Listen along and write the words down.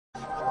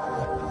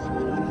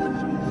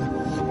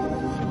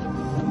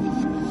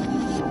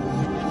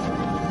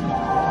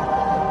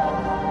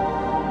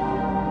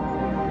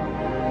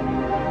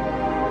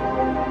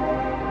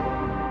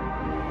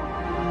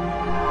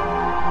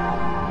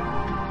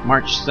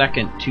March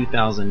 2nd,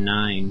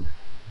 2009.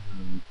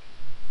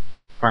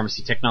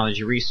 Pharmacy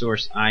Technology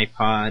Resource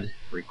iPod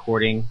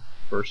recording,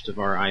 first of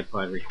our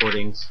iPod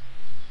recordings,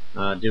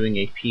 doing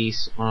a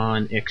piece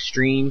on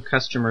extreme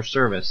customer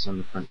service on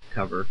the front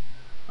cover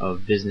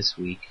of Business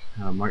Week,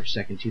 March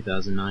 2nd,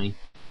 2009.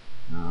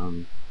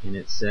 And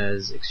it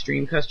says,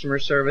 extreme customer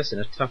service in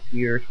a tough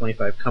year,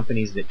 25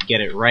 companies that get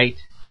it right.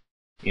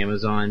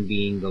 Amazon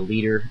being the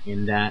leader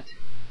in that,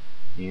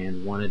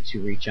 and wanted to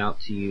reach out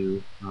to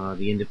you,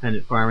 the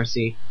independent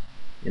pharmacy,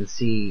 and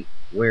see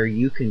where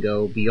you can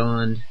go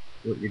beyond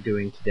what you're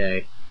doing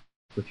today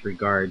with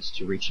regards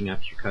to reaching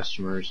out to your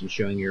customers and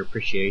showing your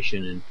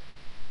appreciation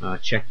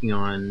and checking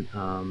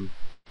on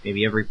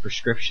maybe every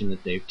prescription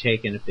that they've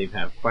taken if they've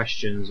had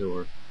questions,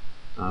 or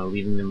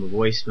leaving them a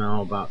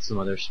voicemail about some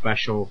other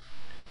special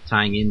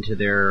tying into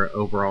their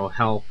overall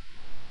health,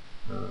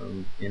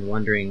 and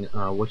wondering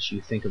what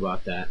you think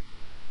about that.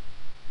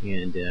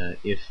 And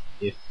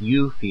if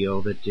you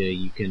feel that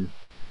you can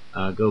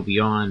go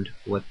beyond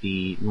what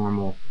the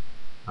normal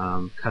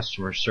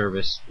customer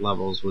service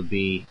levels would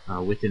be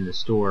within the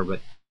store, but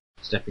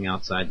stepping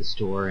outside the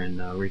store and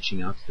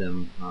reaching out to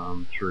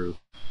them through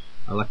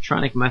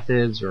electronic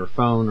methods or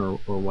phone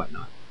or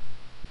whatnot.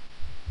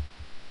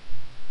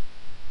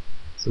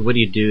 So what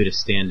do you do to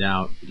stand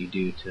out? What do you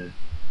do to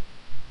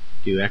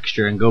do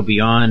extra and go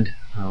beyond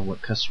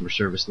what customer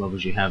service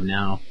levels you have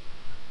now?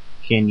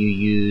 Can you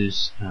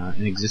use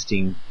an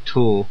existing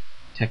tool,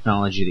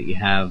 technology that you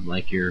have,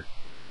 like your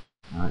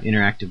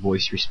interactive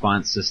voice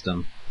response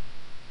system?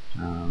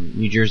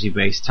 New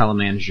Jersey-based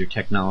Telemanager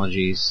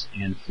Technologies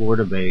and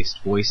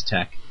Florida-based Voice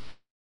Tech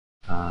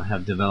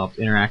have developed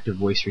interactive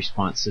voice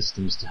response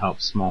systems to help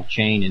small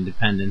chain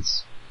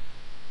independents,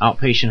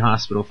 outpatient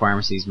hospital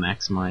pharmacies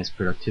maximize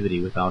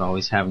productivity without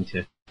always having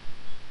to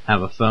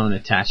have a phone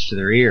attached to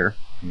their ear.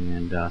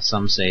 And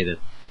some say that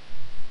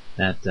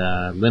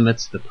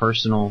limits the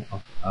personal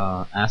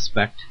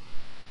aspect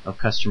of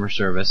customer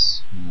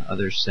service.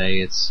 Others say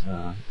it's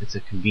a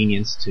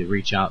convenience to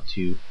reach out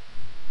to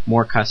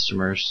more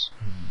customers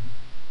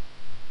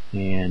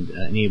and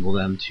enable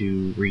them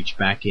to reach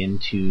back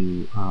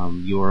into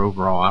your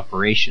overall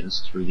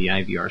operations through the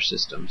IVR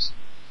systems.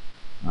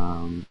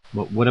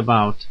 But what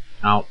about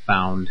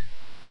outbound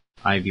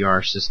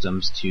IVR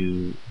systems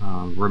to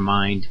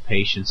remind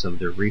patients of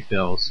their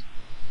refills,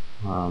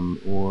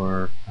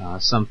 or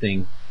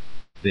something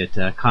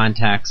that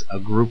contacts a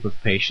group of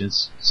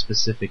patients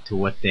specific to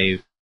what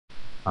they've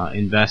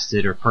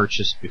invested or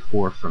purchased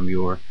before from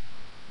your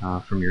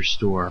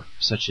store,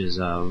 such as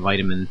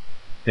vitamin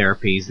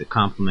therapies that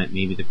complement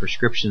maybe the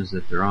prescriptions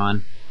that they're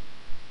on.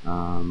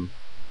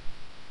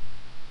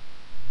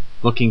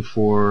 Looking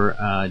for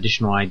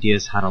additional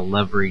ideas how to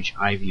leverage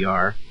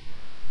IVR,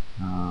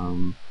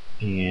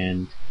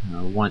 and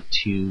want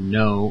to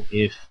know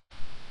if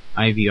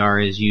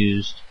IVR is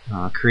used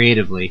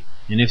creatively,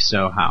 and if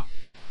so, how.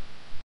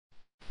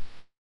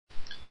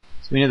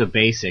 So we know the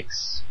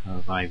basics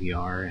of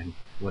IVR and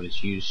what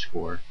it's used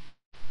for.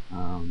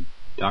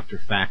 Doctor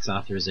fax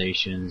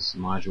authorizations,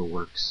 module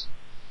works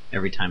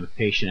every time a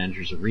patient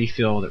enters a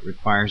refill that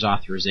requires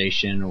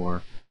authorization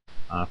or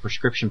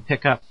prescription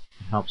pickup.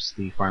 It helps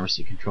the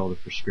pharmacy control the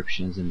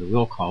prescriptions in the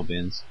will call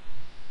bins.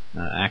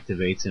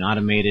 Activates an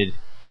automated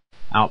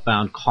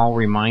outbound call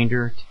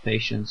reminder to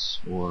patients,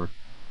 or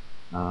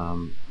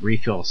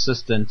refill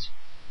assistant,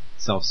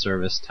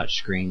 self-service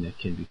touchscreen that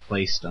can be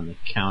placed on the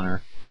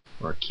counter,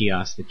 or a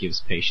kiosk that gives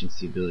patients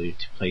the ability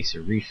to place a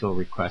refill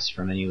request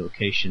from any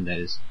location that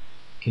is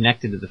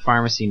connected to the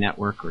pharmacy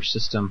network or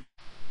system.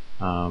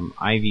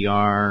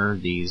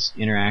 IVR, these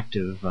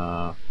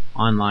interactive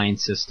online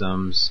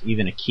systems,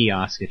 even a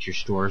kiosk at your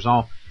store is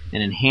all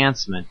an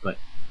enhancement, but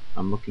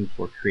I'm looking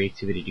for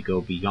creativity to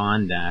go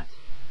beyond that,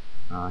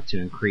 to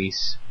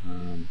increase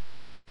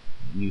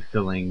you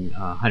filling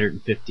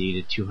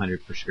 150 to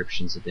 200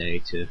 prescriptions a day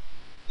to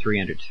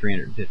 300 to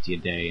 350 a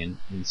day,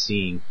 and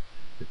seeing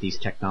that these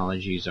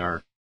technologies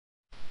are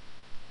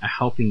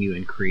helping you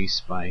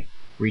increase by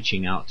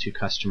reaching out to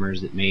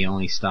customers that may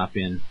only stop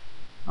in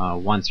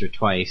once or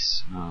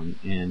twice,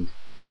 and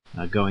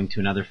going to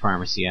another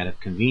pharmacy out of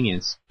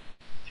convenience,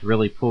 to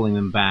really pulling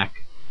them back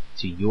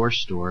to your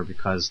store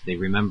because they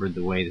remembered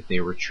the way that they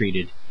were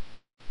treated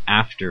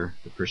after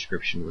the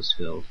prescription was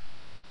filled,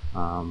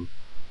 and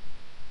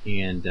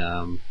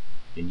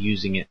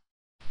using it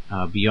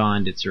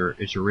beyond its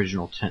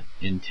original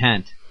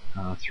intent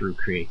through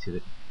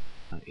creativity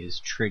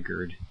is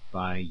triggered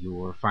by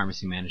your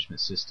pharmacy management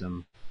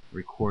system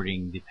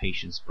recording the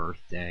patient's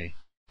birthday,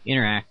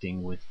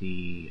 interacting with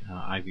the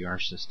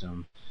IVR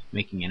system,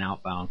 making an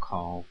outbound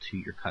call to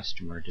your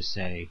customer to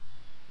say,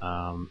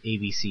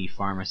 ABC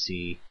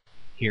Pharmacy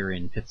here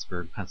in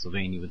Pittsburgh,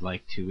 Pennsylvania would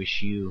like to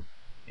wish you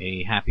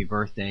a happy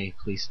birthday.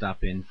 Please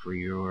stop in for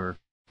your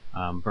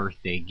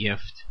birthday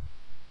gift.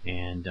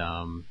 And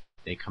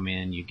they come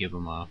in, you give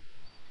them a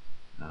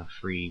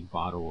free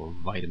bottle of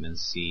vitamin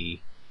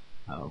C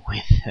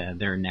with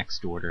their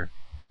next order.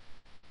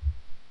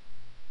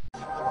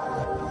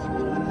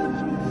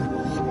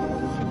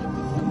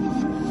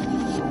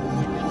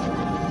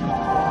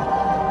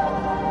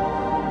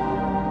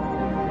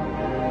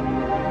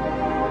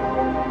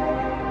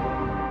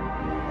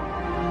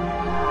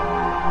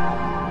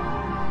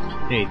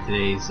 Hey,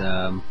 today's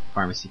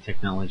Pharmacy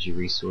Technology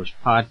Resource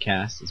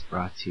Podcast is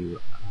brought to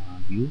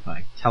you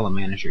by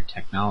Telemanager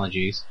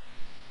Technologies.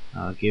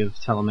 Give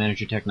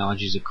Telemanager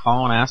Technologies a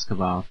call and ask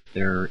about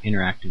their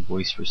interactive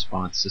voice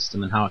response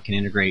system and how it can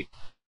integrate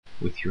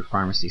with your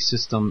pharmacy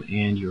system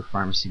and your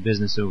pharmacy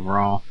business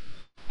overall.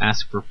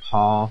 Ask for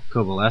Paul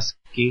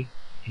Kowaleski,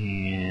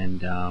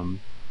 and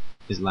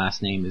his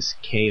last name is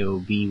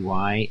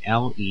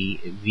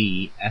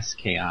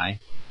Kobyleevski.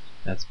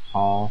 That's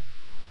Paul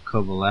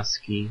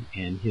Kowaleski,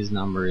 and his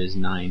number is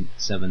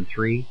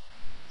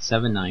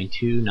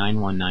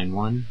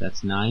 973-792-9191.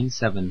 That's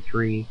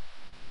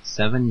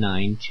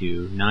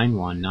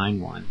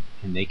 973-792-9191,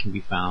 and they can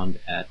be found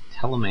at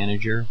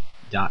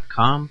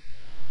telemanager.com.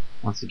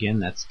 Once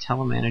again, that's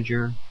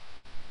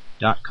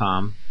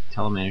telemanager.com.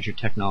 Telemanager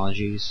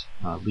Technologies,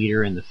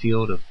 leader in the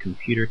field of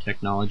computer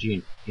technology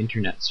and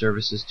internet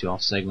services to all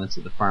segments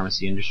of the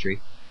pharmacy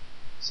industry.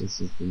 Since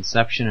its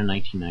inception in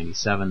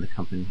 1997, the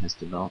company has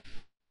developed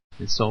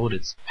and sold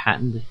its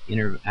patented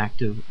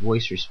interactive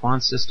voice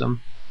response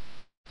system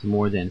to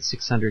more than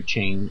 600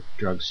 chain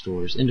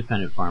drugstores,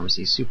 independent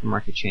pharmacies,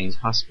 supermarket chains,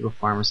 hospital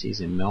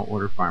pharmacies, and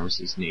mail-order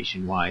pharmacies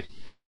nationwide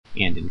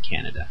and in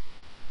Canada.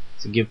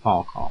 So give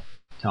Paul a call.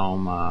 Tell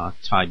him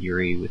Todd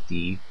Urey with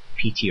the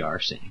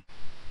PTR saying.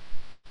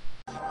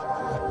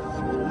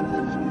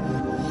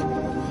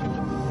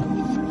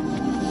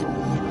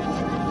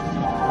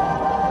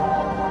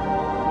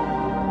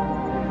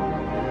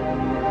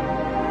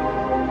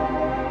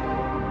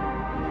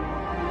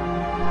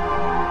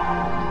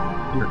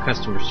 Your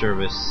customer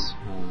service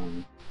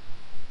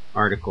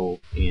article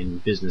in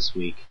Business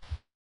Week,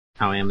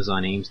 how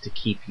Amazon aims to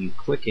keep you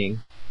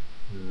clicking.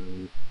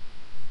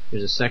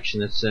 There's a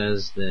section that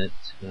says that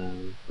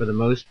for the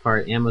most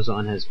part,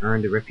 Amazon has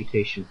earned a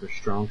reputation for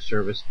strong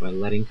service by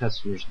letting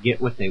customers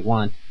get what they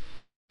want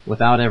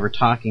without ever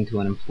talking to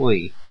an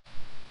employee.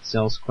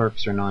 Sales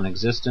clerks are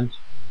non-existent.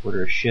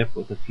 Orders ship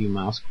with a few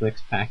mouse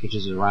clicks.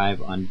 Packages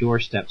arrive on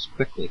doorsteps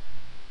quickly.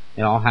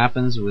 It all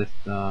happens with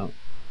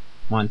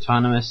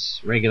monotonous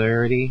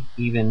regularity,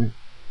 even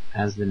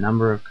as the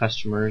number of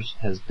customers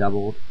has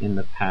doubled in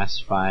the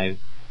past 5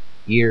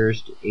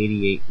 years to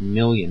 88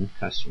 million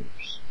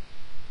customers.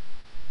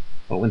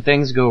 But when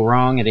things go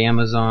wrong at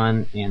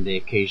Amazon, and they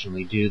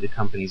occasionally do, the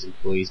company's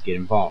employees get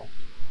involved.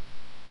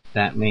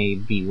 That may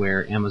be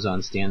where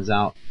Amazon stands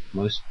out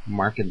most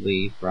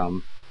markedly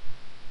from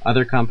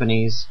other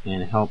companies,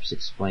 and helps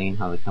explain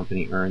how the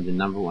company earned the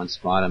 #1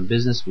 spot on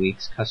Business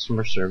Week's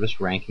customer service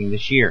ranking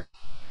this year.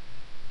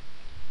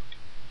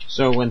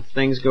 So when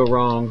things go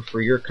wrong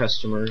for your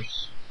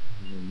customers,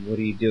 what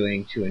are you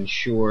doing to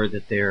ensure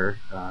that they're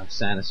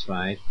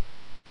satisfied?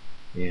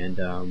 And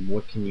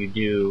what can you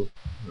do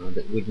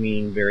that would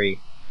mean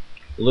very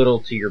little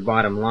to your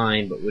bottom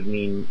line, but would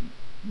mean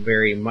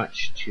very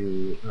much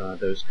to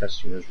those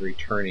customers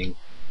returning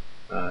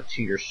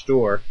to your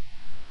store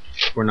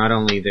for not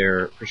only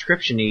their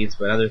prescription needs,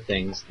 but other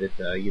things that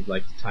you'd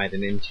like to tie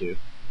them into.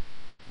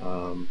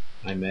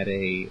 I met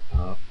a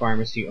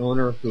pharmacy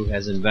owner who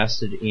has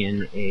invested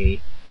in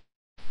a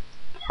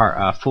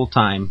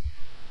full-time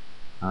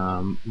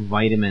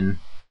vitamin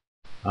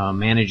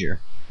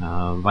manager,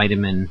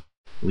 vitamin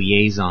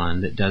liaison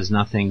that does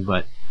nothing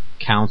but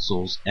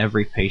counsels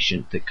every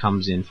patient that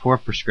comes in for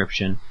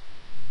prescription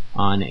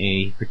on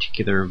a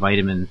particular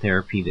vitamin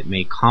therapy that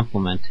may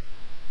complement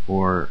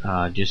or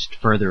just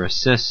further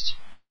assist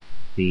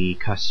the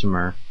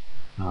customer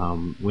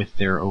with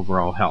their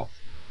overall health.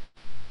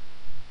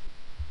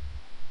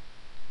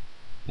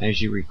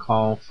 As you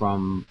recall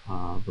from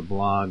the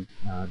blog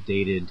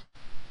dated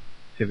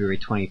February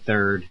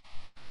 23rd,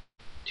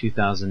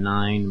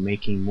 2009,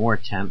 making more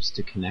attempts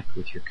to connect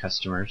with your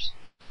customers,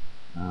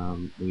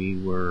 we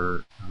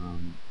were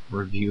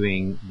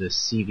reviewing the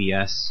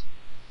CVS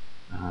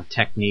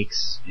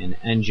techniques and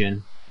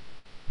engine,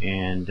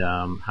 and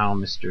how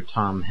Mr.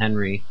 Tom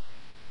Henry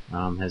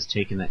has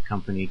taken that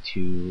company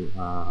to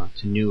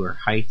newer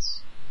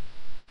heights,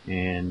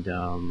 and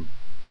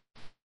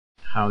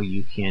how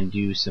you can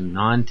do some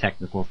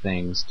non-technical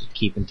things to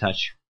keep in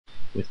touch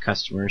with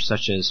customers,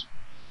 such as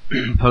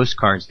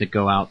postcards that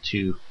go out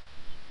to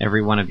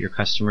every one of your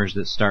customers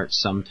that starts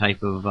some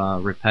type of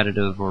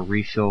repetitive or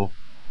refill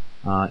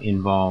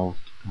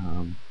involved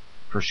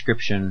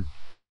prescription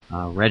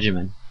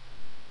regimen,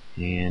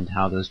 and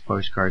how those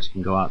postcards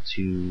can go out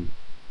to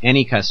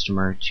any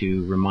customer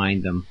to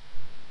remind them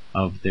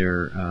of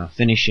their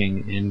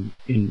finishing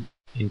and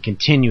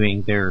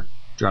continuing their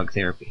drug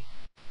therapy.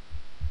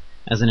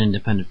 As an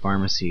independent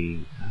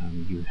pharmacy,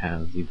 you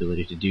have the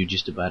ability to do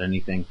just about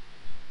anything.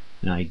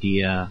 An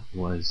idea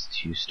was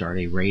to start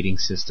a rating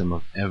system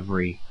of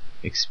every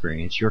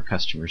experience your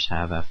customers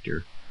have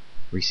after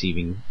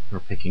receiving or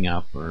picking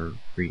up or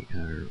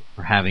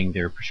having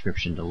their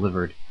prescription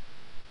delivered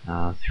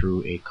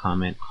through a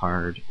comment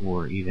card,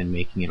 or even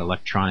making it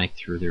electronic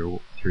through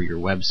your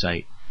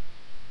website.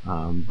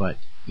 But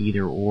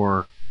either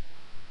or,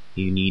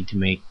 you need to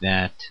make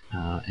that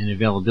an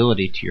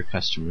availability to your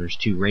customers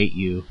to rate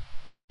you,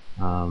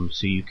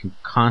 so you can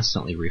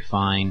constantly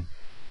refine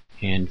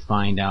and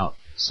find out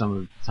some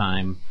of the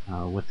time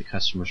what the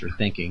customers are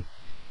thinking,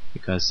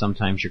 because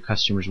sometimes your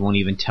customers won't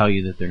even tell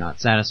you that they're not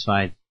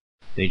satisfied,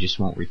 they just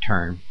won't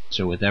return.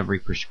 So with every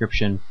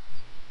prescription,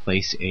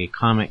 place a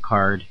comment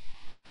card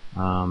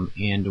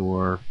and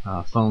or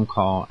a phone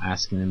call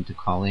asking them to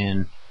call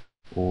in,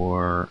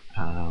 or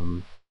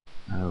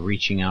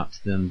reaching out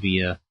to them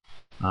via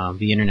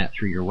the internet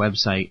through your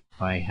website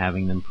by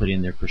having them put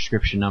in their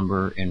prescription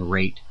number and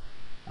rate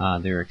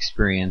their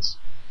experience,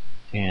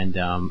 and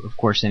of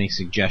course any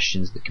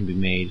suggestions that can be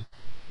made.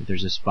 If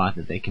there's a spot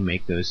that they can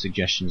make those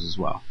suggestions as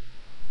well.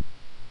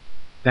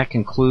 That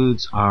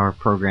concludes our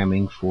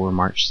programming for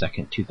March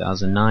 2nd,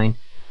 2009.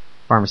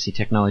 Pharmacy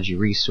Technology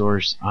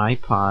Resource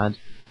iPod,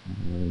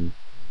 and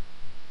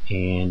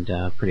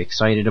pretty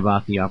excited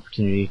about the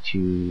opportunity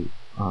to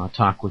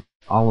talk with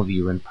all of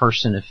you in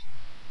person.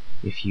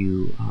 If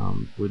you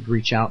would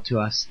reach out to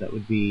us, that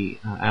would be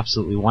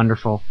absolutely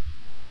wonderful.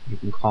 You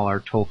can call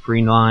our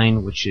toll-free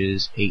line, which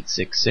is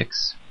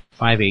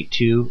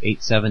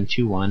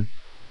 866-582-8721.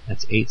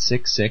 That's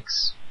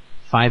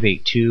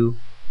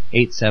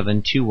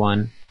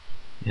 866-582-8721.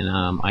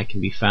 And I can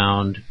be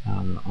found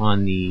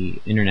on the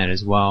internet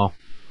as well,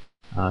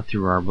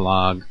 through our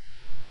blog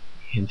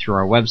and through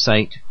our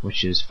website,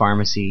 which is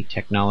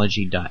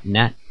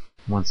pharmacytechnology.net.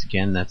 Once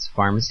again, that's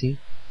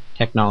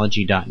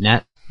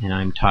pharmacytechnology.net. And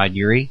I'm Todd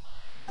Eury,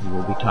 and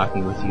we'll be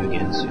talking with you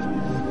again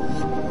soon.